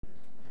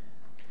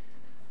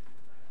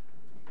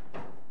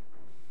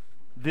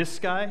This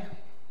guy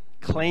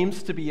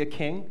claims to be a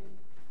king.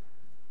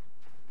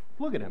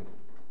 Look at him.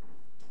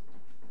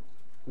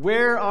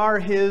 Where are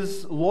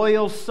his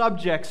loyal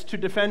subjects to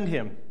defend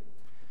him?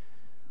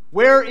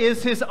 Where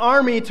is his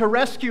army to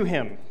rescue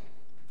him?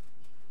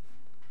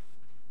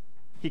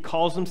 He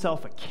calls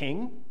himself a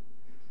king.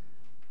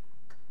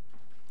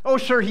 Oh,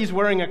 sure, he's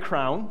wearing a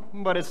crown,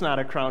 but it's not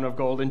a crown of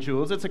gold and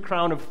jewels. It's a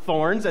crown of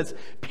thorns that's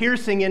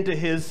piercing into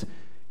his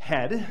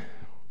head.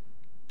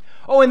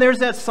 Oh, and there's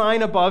that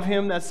sign above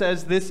him that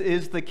says, "This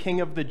is the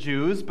King of the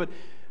Jews." But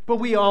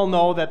we all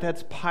know that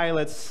that's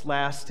Pilate's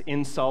last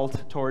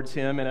insult towards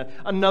him and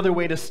another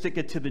way to stick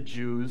it to the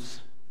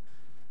Jews.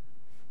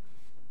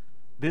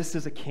 This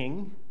is a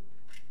king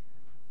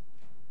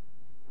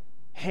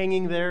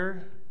hanging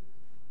there,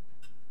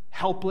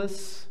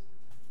 helpless,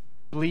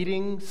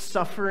 bleeding,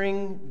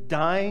 suffering,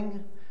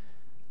 dying.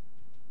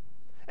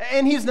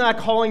 And he's not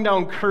calling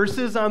down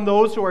curses on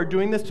those who are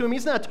doing this to him.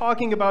 He's not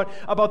talking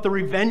about the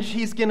revenge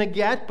he's going to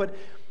get, but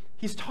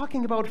he's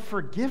talking about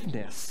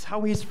forgiveness,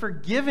 how he's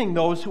forgiving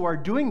those who are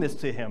doing this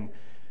to him.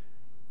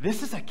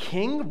 This is a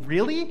king?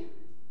 Really?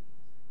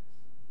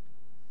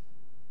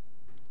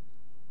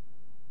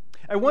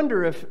 I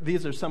wonder if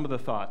these are some of the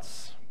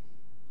thoughts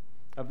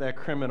of that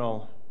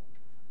criminal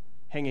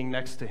hanging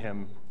next to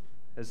him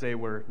as they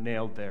were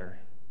nailed there.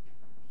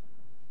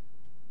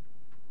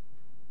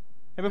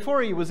 And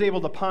before he was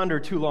able to ponder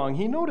too long,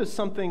 he noticed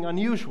something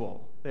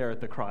unusual there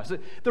at the cross.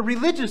 The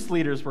religious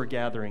leaders were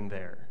gathering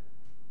there.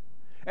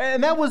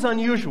 And that was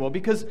unusual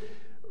because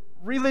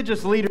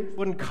religious leaders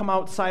wouldn't come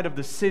outside of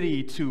the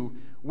city to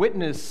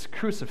witness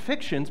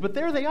crucifixions, but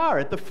there they are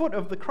at the foot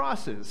of the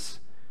crosses,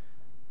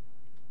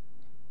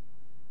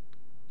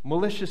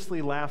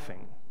 maliciously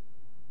laughing,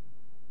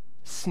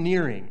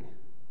 sneering,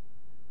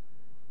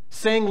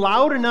 saying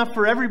loud enough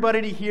for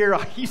everybody to hear,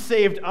 "He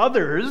saved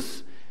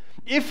others."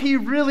 If he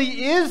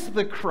really is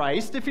the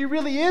Christ, if he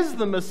really is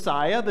the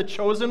Messiah, the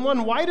chosen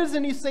one, why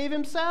doesn't he save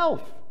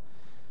himself?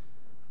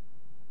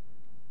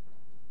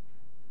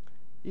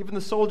 Even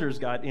the soldiers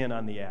got in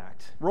on the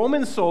act.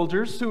 Roman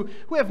soldiers who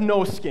have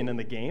no skin in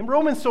the game,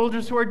 Roman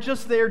soldiers who are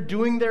just there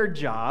doing their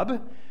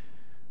job,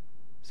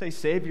 say,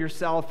 "Save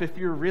yourself if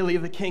you're really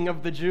the King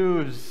of the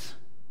Jews."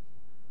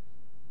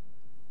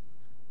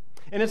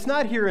 And it's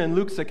not here in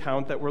Luke's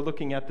account that we're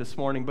looking at this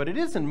morning, but it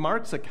is in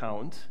Mark's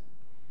account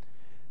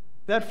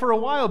that for a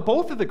while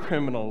both of the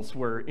criminals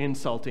were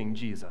insulting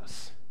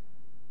Jesus.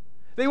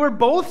 They were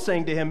both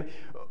saying to him,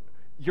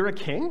 "You're a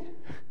king?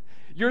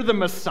 You're the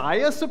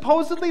Messiah,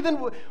 supposedly? Then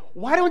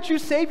why don't you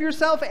save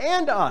yourself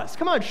and us?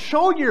 Come on,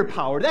 show your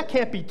power. That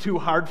can't be too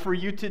hard for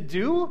you to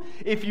do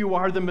if you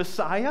are the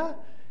Messiah.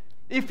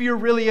 If you're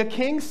really a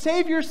king,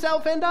 save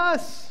yourself and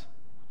us."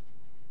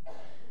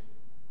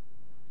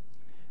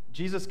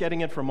 Jesus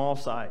getting it from all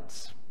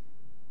sides.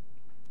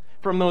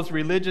 From those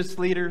religious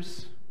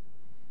leaders,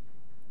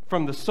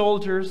 from the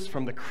soldiers,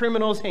 from the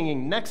criminals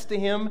hanging next to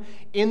him,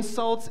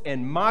 insults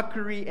and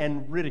mockery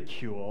and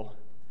ridicule.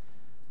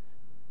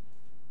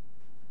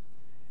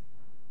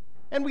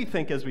 And we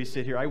think as we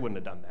sit here, I wouldn't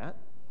have done that.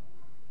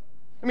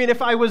 I mean,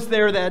 if I was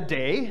there that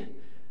day,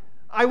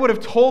 I would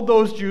have told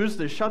those Jews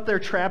to shut their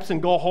traps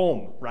and go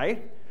home,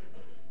 right?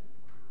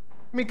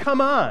 I mean, come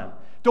on.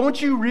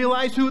 Don't you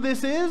realize who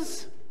this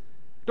is?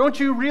 Don't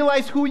you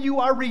realize who you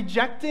are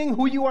rejecting,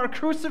 who you are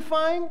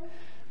crucifying?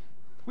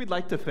 We'd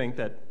like to think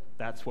that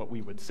that's what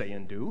we would say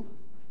and do.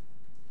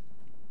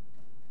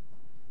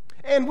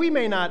 And we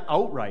may not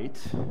outright,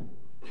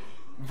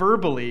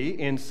 verbally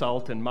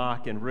insult and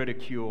mock and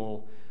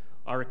ridicule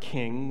our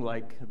king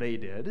like they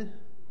did.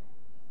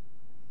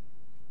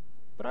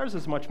 But ours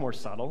is much more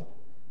subtle,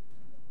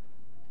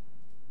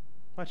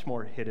 much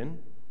more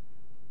hidden.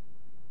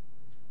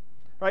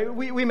 Right?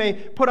 We may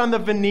put on the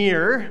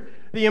veneer,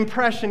 the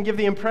impression, give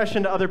the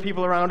impression to other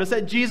people around us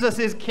that Jesus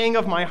is king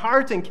of my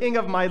heart and king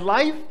of my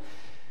life.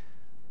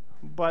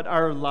 But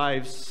our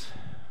lives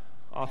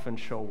often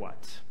show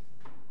what?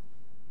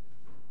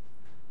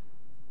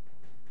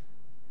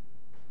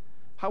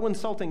 How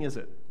insulting is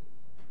it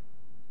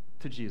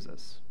to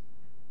Jesus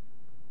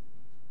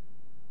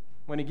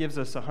when he gives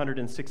us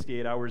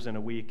 168 hours in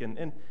a week,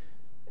 and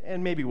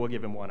maybe we'll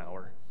give him 1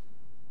 hour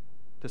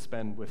to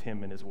spend with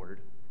him and his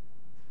word?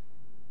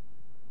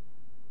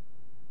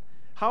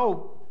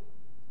 How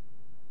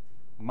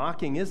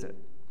mocking is it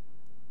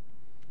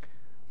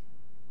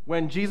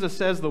when Jesus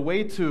says the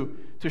way to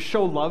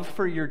show love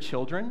for your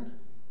children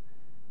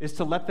is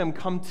to let them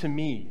come to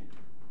me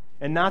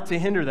and not to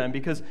hinder them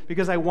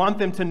because I want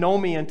them to know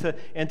me and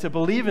to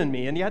believe in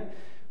me. And yet,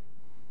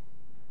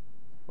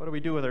 what do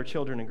we do with our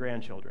children and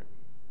grandchildren?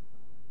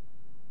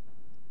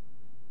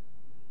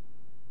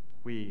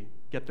 We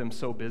get them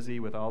so busy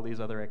with all these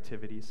other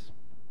activities.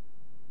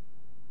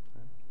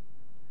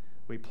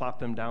 We plop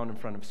them down in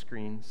front of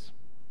screens.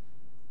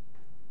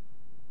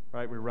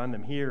 Right? We run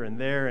them here and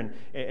there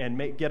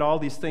and get all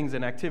these things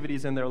and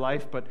activities in their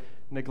life, but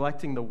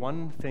neglecting the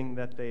one thing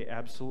that they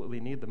absolutely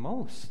need the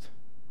most: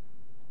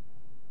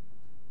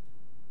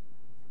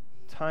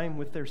 time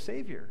with their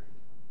Savior.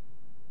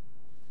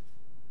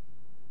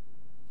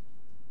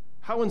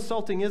 How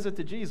insulting is it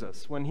to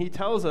Jesus when he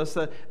tells us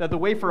that the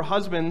way for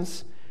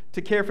husbands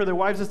to care for their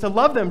wives is to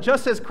love them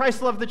just as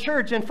Christ loved the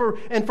church, and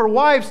for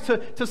wives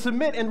to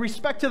submit and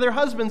respect to their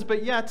husbands,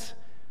 but yet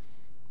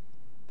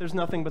there's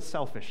nothing but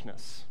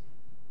selfishness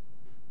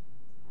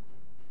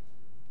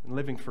and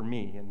living for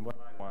me and what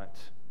I want.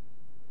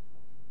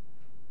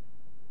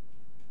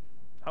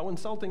 How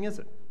insulting is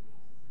it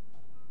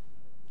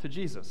to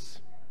Jesus?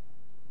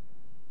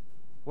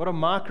 What a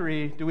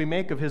mockery do we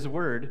make of his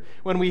word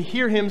when we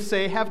hear him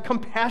say, have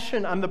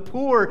compassion on the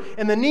poor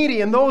and the needy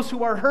and those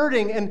who are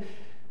hurting, and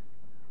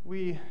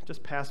we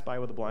just pass by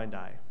with a blind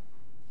eye,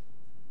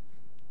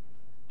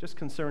 just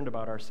concerned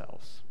about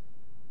ourselves.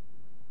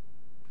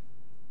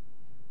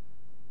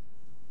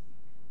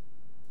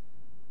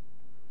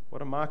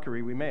 What a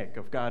mockery we make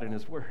of God and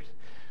his word.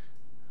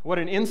 What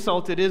an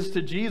insult it is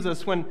to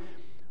Jesus when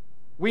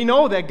we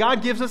know that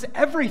God gives us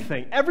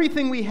everything.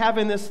 Everything we have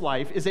in this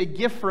life is a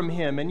gift from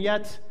him, and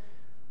yet,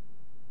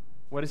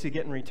 what does he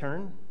get in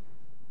return?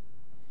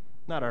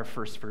 Not our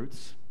first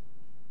fruits,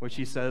 which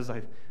he says,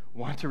 I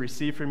want to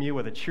receive from you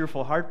with a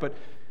cheerful heart, but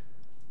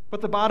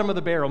the bottom of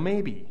the barrel,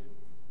 maybe.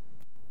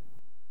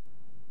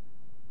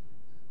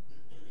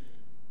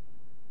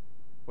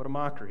 What a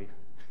mockery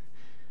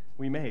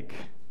we make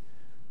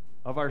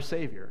of our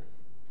Savior,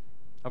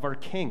 of our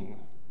King,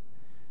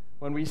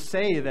 when we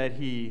say that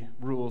he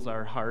rules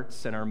our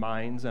hearts and our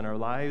minds and our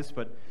lives,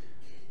 but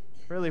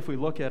really if we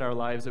look at our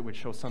lives, it would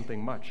show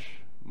something much,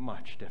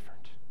 much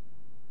different.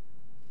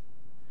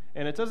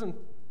 And it doesn't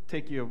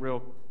take you real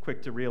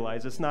quick to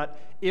realize it's not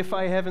if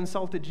I have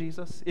insulted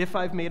Jesus, if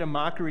I've made a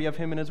mockery of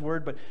him and his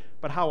word,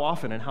 but how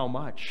often and how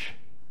much.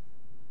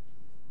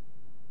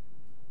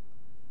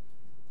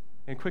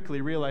 And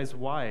quickly realize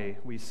why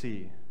we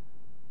see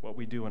what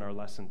we do in our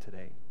lesson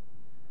today.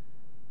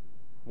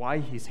 Why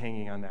he's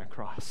hanging on that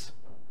cross.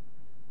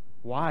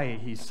 Why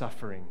he's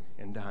suffering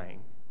and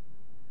dying.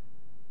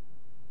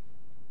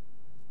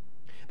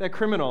 That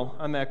criminal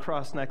on that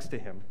cross next to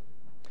him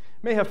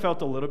may have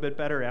felt a little bit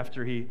better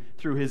after he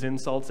threw his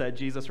insults at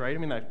Jesus, right? I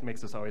mean, that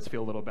makes us always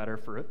feel a little better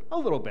for it. A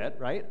little bit,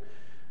 right?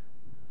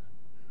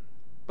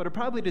 But it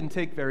probably didn't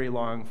take very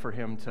long for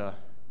him to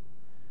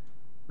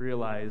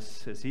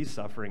realize, as he's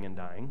suffering and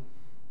dying,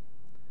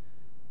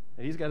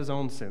 that he's got his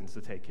own sins to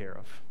take care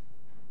of.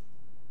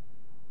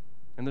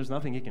 And there's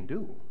nothing he can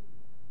do.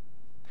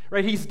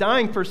 Right? He's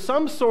dying for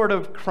some sort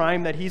of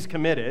crime that he's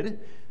committed,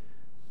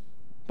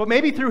 but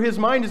maybe through his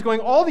mind is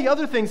going all the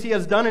other things he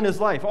has done in his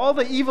life, all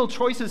the evil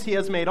choices he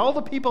has made, all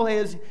the people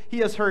he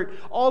has hurt,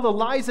 all the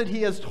lies that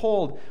he has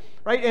told,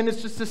 right? And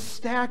it's just a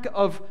stack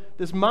of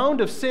this mound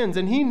of sins,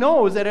 and he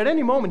knows that at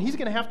any moment he's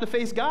going to have to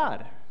face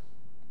God.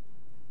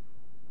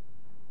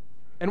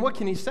 And what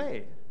can he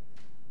say?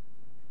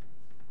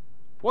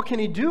 What can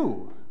he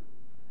do?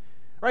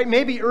 Right?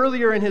 Maybe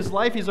earlier in his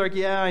life he's like,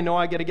 yeah, I know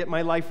I got to get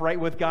my life right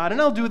with God, and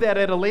I'll do that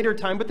at a later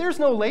time, but there's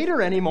no later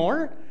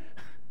anymore.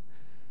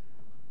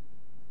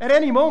 At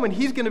any moment,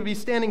 he's going to be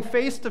standing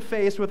face to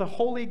face with a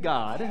holy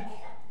God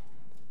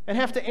and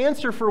have to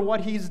answer for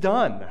what he's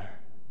done.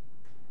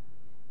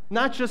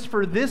 Not just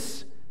for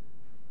this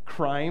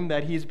crime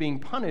that he's being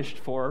punished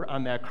for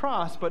on that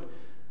cross, but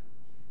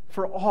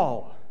for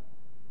all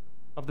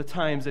of the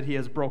times that he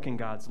has broken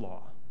God's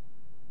law.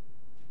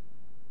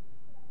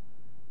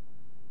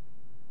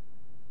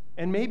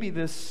 And maybe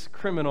this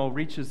criminal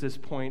reaches this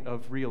point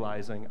of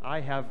realizing, I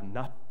have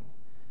nothing.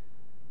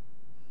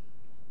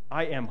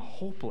 I am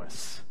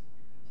hopeless.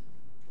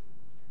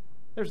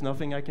 There's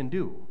nothing I can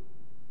do.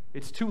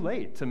 It's too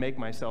late to make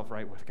myself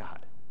right with God.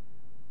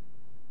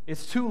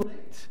 It's too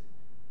late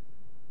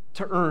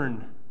to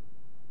earn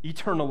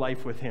eternal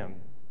life with him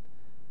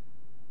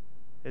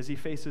as he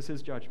faces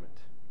his judgment,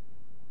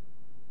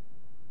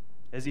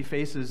 as he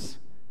faces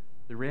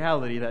the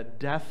reality that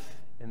death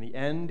and the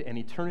end and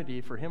eternity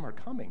for him are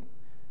coming.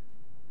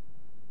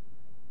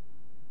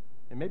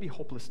 And maybe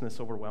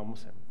hopelessness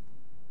overwhelms him.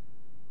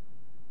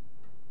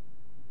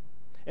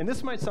 And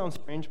this might sound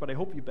strange, but I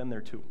hope you've been there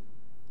too.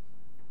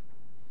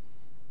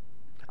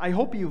 I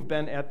hope you've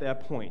been at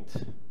that point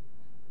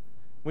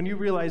when you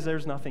realize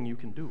there's nothing you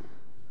can do,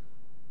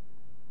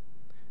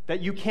 that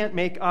you can't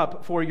make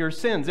up for your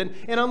sins. And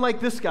unlike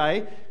this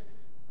guy,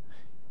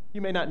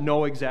 you may not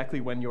know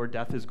exactly when your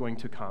death is going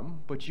to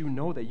come, but you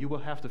know that you will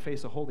have to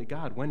face a holy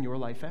God when your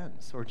life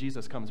ends or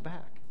Jesus comes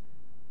back.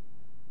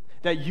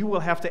 That you will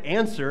have to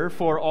answer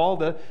for all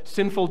the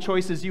sinful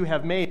choices you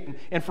have made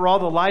and for all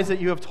the lies that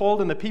you have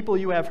told and the people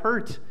you have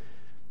hurt.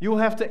 You will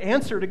have to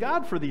answer to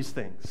God for these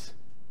things.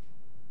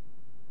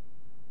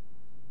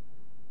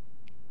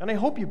 And I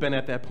hope you've been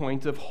at that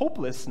point of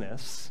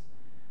hopelessness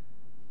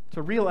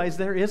to realize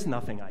there is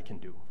nothing I can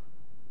do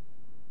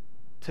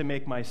to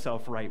make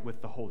myself right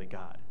with the holy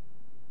God.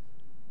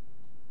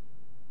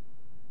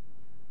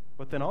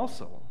 But then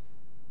also,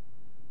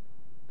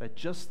 that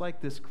just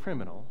like this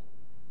criminal,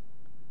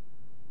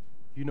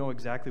 you know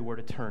exactly where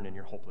to turn in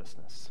your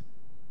hopelessness.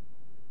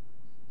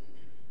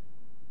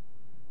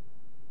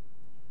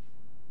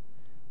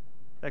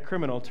 That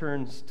criminal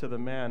turns to the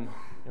man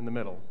in the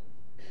middle,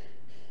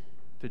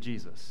 to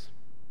Jesus.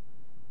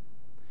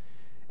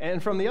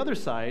 And from the other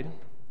side,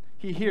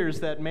 he hears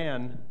that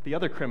man, the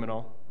other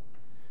criminal,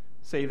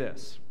 say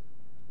this.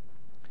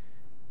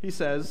 He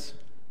says,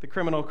 the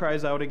criminal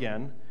cries out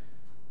again,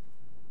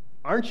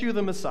 "Aren't you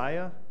the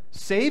Messiah?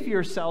 Save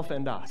yourself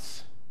and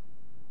us."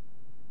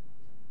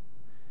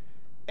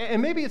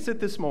 And maybe it's at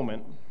this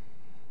moment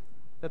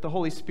that the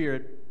Holy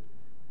Spirit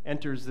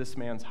enters this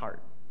man's heart.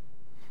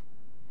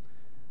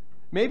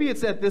 Maybe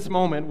it's at this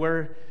moment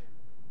where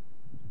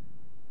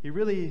he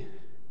really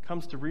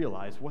comes to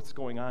realize what's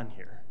going on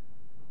here.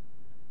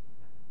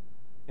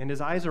 And his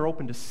eyes are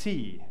open to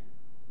see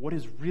what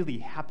is really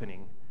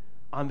happening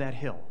on that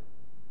hill.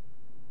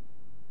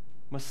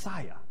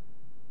 Messiah.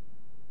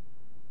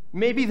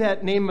 Maybe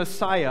that name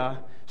Messiah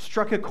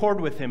struck a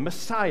chord with him.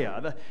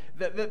 Messiah,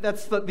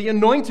 that's the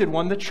anointed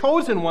one, the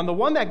chosen one, the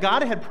one that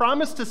God had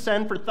promised to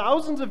send for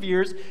thousands of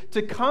years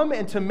to come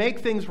and to make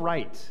things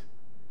right,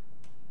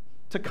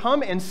 to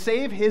come and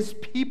save his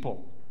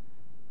people.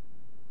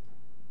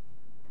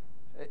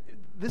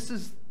 This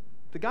is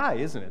the guy,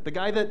 isn't it? The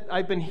guy that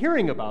I've been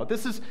hearing about.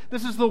 This is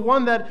the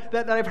one that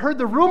I've heard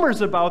the rumors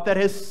about that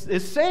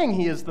is saying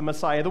he is the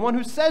Messiah, the one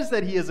who says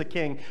that he is a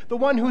king, the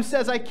one who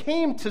says, "I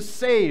came to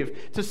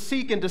save, to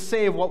seek and to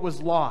save what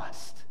was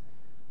lost."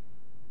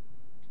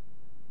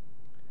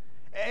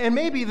 And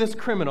maybe this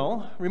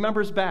criminal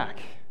remembers back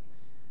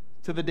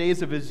to the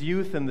days of his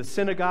youth in the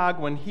synagogue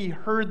when he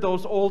heard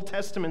those Old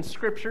Testament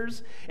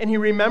scriptures, and he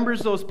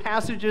remembers those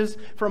passages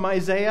from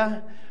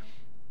Isaiah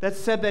that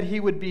said that he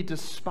would be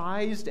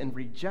despised and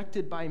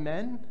rejected by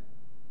men,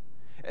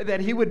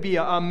 that he would be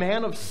a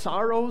man of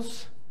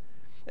sorrows,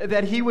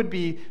 that he would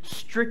be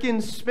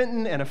stricken,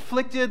 smitten, and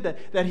afflicted,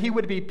 that he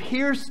would be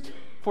pierced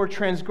for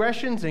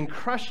transgressions and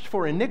crushed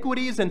for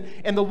iniquities,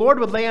 and the Lord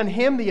would lay on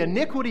him the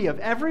iniquity of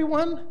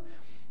everyone,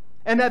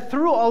 and that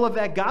through all of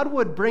that, God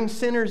would bring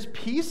sinners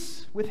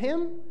peace with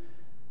him.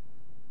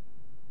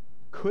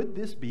 Could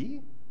this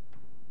be?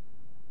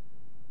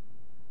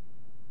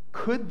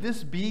 Could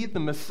this be the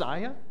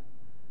Messiah?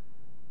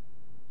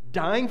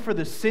 Dying for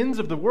the sins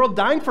of the world,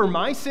 dying for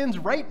my sins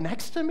right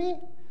next to me?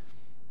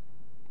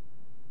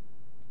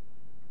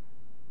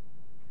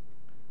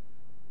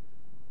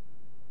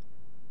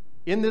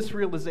 In this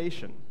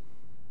realization,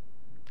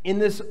 in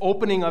this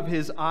opening of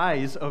his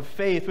eyes of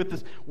faith, with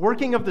this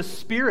working of the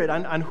Spirit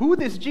on who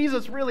this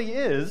Jesus really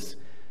is,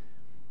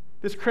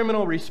 this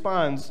criminal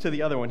responds to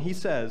the other one. He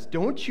says,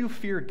 "Don't you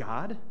fear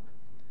God,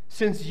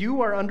 since you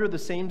are under the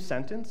same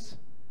sentence?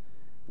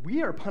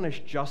 We are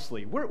punished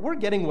justly. We're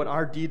getting what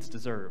our deeds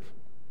deserve.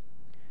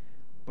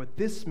 But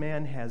this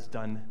man has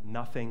done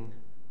nothing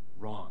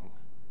wrong."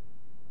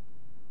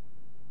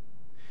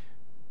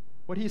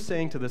 What he's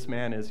saying to this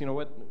man is, you know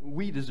what?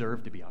 We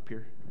deserve to be up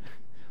here.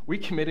 We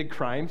committed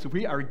crimes.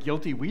 We are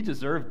guilty. We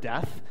deserve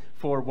death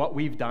for what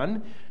we've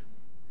done.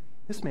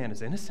 This man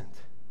is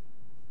innocent.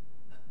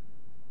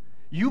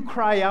 You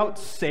cry out,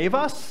 "Save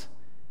us"?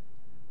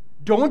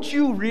 Don't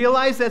you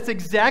realize that's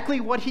exactly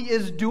what he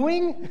is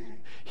doing?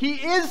 He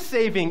is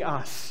saving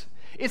us.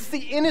 It's the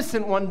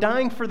innocent one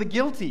dying for the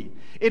guilty.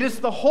 It is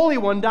the Holy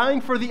One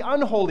dying for the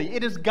unholy.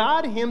 It is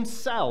God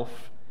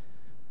himself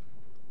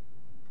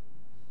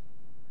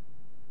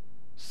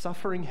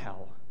suffering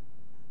hell,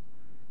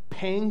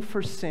 paying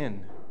for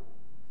sin,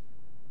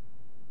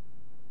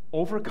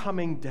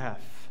 overcoming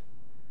death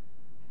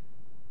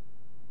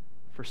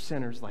for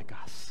sinners like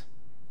us.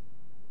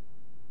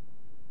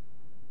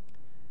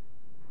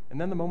 And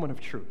then the moment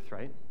of truth,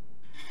 right?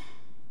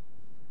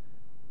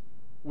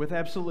 With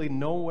absolutely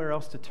nowhere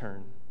else to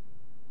turn,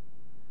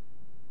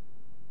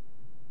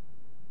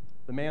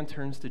 the man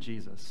turns to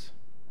Jesus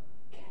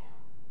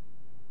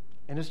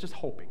and is just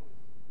hoping.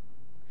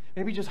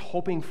 Maybe just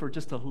hoping for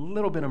just a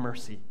little bit of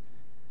mercy.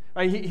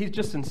 Right? He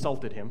just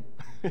insulted him.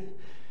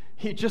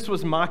 He just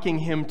was mocking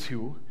him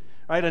too.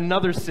 Right?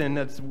 Another sin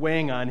that's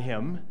weighing on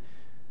him.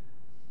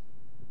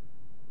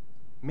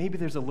 Maybe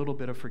there's a little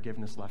bit of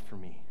forgiveness left for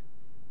me.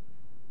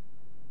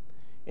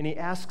 And he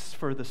asks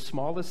for the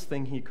smallest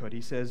thing he could.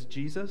 He says,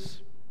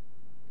 "Jesus,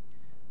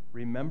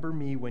 remember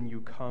me when you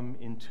come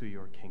into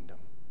your kingdom."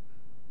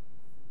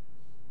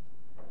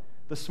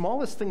 The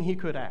smallest thing he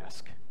could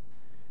ask.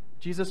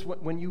 Jesus,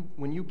 when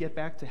you get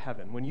back to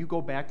heaven, when you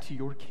go back to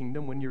your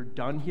kingdom, when you're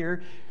done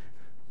here,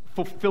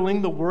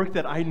 fulfilling the work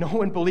that I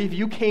know and believe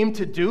you came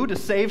to do to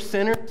save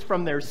sinners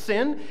from their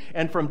sin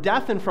and from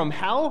death and from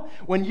hell,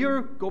 when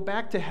you go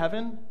back to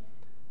heaven,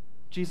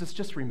 Jesus,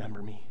 just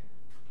remember me.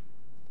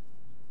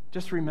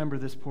 Just remember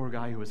this poor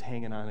guy who was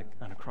hanging on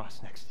a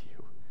cross next to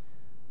you.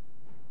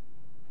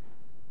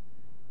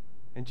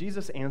 And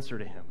Jesus' answer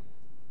to him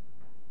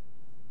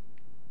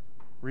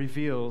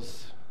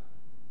reveals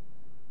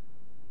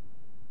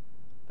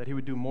that he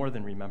would do more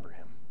than remember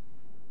him.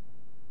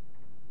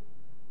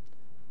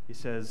 He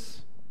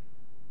says,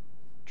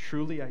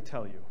 "Truly I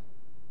tell you,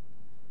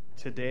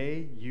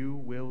 today you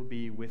will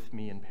be with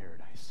me in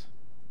paradise."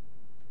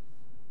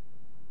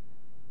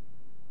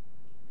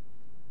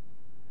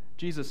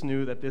 Jesus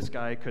knew that this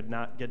guy could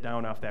not get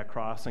down off that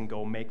cross and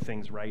go make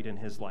things right in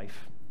his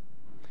life.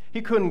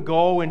 He couldn't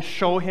go and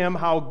show him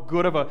how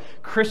good of a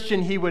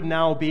Christian he would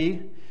now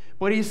be.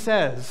 But he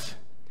says,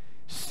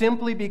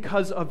 simply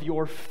because of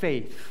your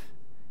faith,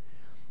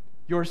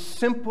 your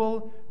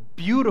simple,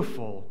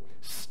 beautiful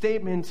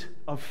statement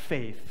of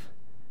faith,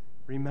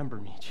 remember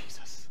me,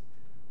 Jesus.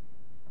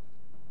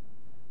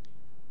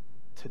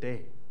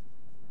 Today,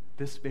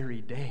 this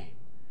very day,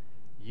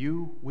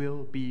 you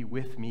will be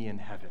with me in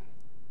heaven.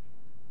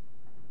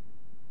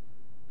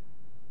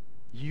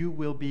 You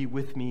will be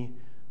with me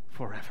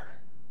forever.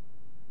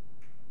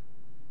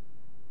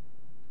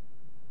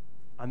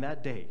 On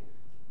that day,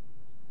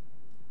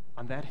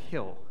 on that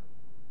hill,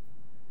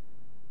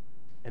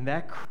 in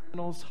that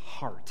criminal's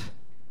heart,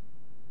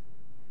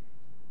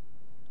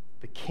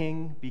 the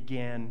king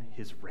began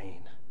his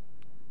reign.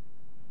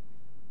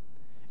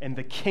 And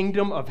the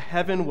kingdom of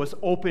heaven was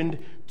opened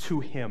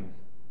to him.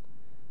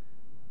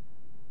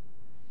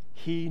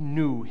 He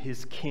knew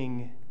his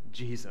King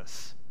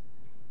Jesus,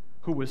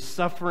 who was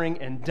suffering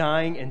and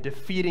dying and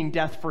defeating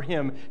death for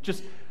him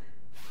just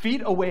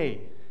feet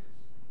away.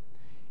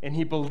 And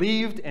he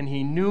believed and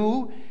he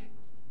knew,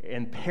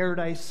 and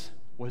paradise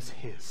was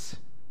his.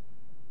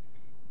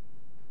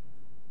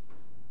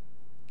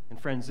 And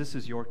friends, this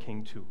is your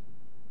King too.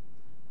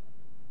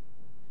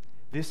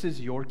 This is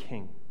your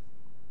King.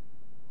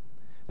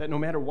 That no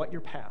matter what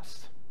your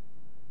past,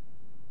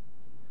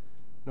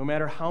 no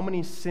matter how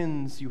many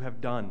sins you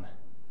have done,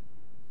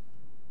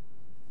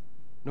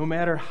 no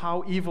matter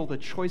how evil the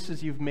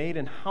choices you've made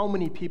and how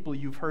many people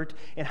you've hurt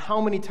and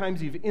how many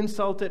times you've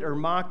insulted or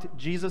mocked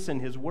Jesus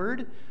and his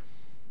word,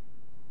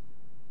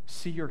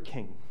 see your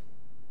King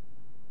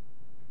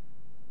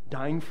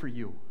dying for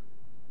you.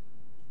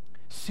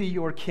 See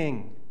your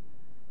King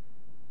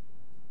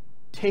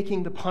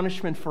taking the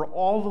punishment for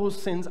all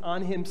those sins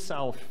on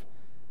himself.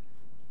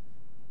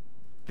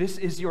 This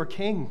is your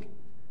King.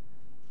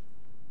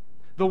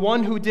 The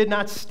one who did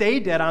not stay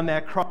dead on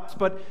that cross,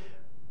 but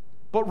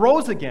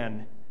rose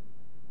again,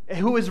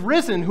 who is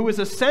risen, who is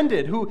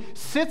ascended, who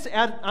sits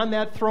on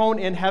that throne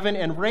in heaven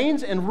and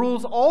reigns and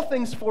rules all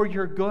things for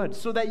your good,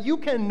 so that you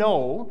can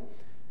know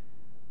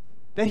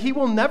that he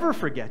will never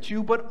forget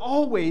you, but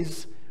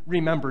always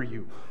remember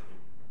you.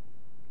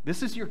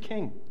 This is your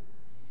King.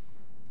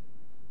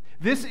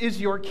 This is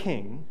your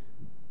King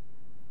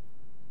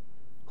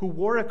who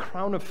wore a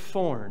crown of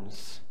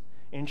thorns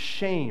and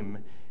shame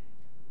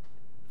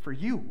for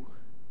you,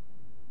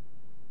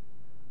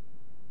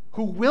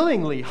 who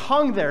willingly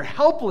hung there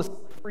helpless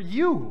for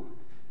you,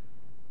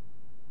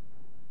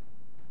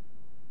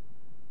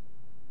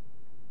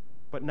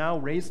 but now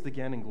raised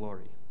again in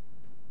glory,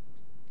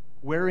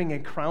 wearing a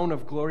crown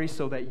of glory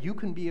so that you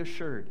can be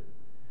assured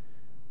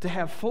to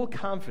have full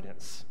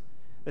confidence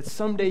that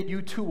someday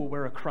you too will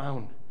wear a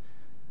crown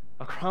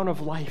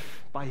of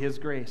life by his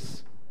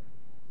grace.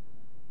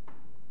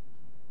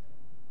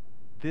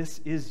 This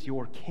is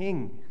your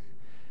King.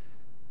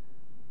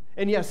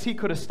 And yes, he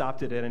could have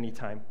stopped it at any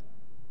time.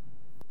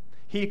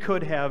 He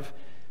could have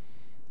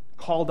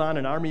called on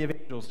an army of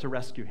angels to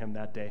rescue him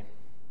that day.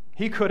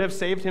 He could have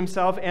saved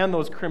himself and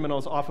those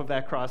criminals off of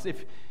that cross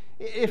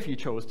if he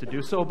chose to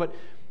do so, but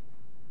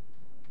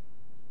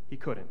he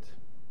couldn't.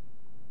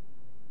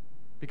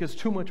 Because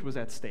too much was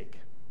at stake.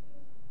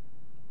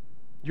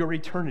 Your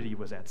eternity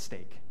was at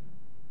stake.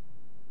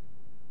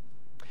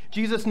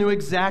 Jesus knew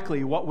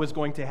exactly what was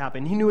going to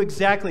happen. He knew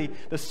exactly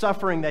the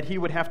suffering that he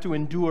would have to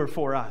endure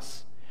for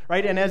us.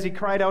 Right? And as he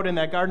cried out in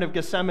that Garden of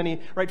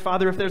Gethsemane, right,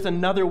 Father, if there's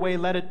another way,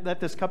 let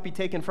this cup be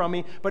taken from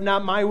me, but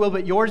not my will,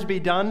 but yours be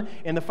done.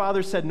 And the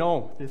Father said,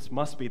 no, this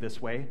must be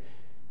this way.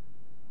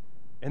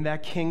 And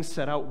that King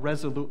set out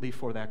resolutely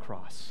for that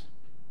cross.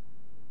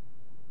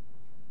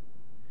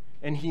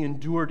 And he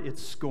endured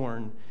its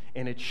scorn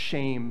and its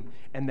shame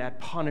and that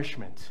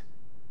punishment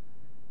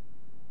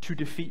to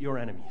defeat your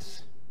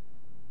enemies,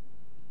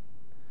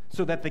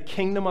 so that the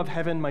kingdom of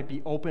heaven might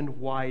be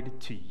opened wide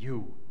to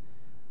you,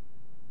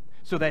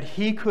 so that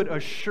he could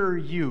assure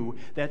you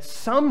that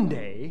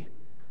someday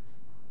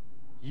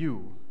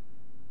you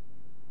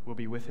will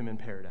be with him in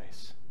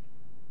paradise.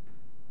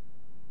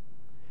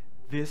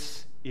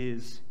 This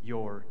is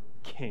your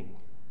King.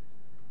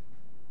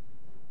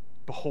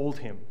 Behold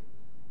him.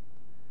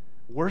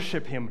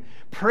 Worship him.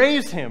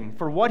 Praise him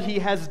for what he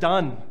has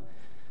done.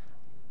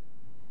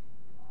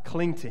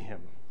 Cling to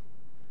him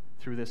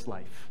through this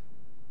life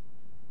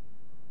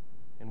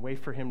and wait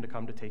for him to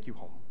come to take you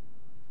home.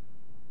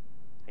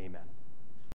 Amen.